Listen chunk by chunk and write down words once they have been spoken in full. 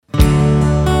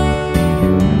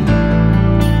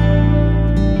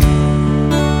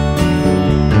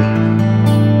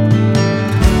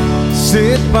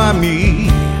by me.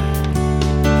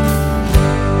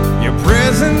 Your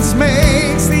presence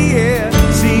makes the air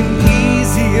seem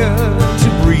easier to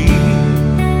breathe.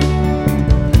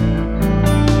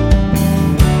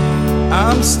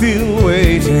 I'm still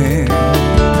waiting,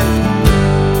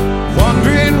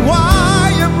 wondering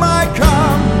why you might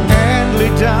come and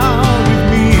lay down with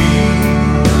me.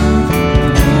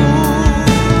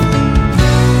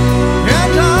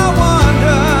 And I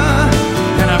wonder,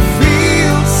 and I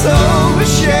feel so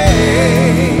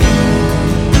ashamed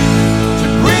to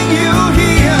bring you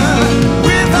here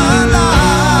with our life.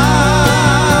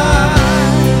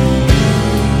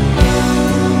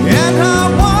 And I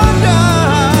wonder,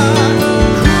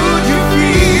 could you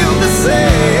feel the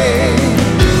same?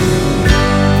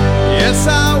 Yes,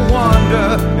 I wonder,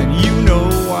 and you know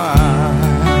why.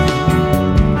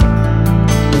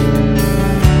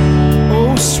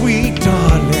 Oh, sweet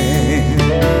darling,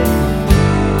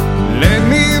 let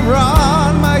me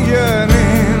run my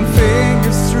yearning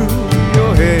fingers through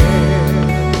your hair.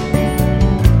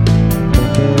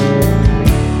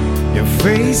 Your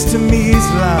face to me is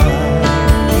life.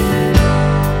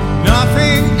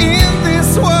 Nothing in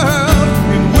this world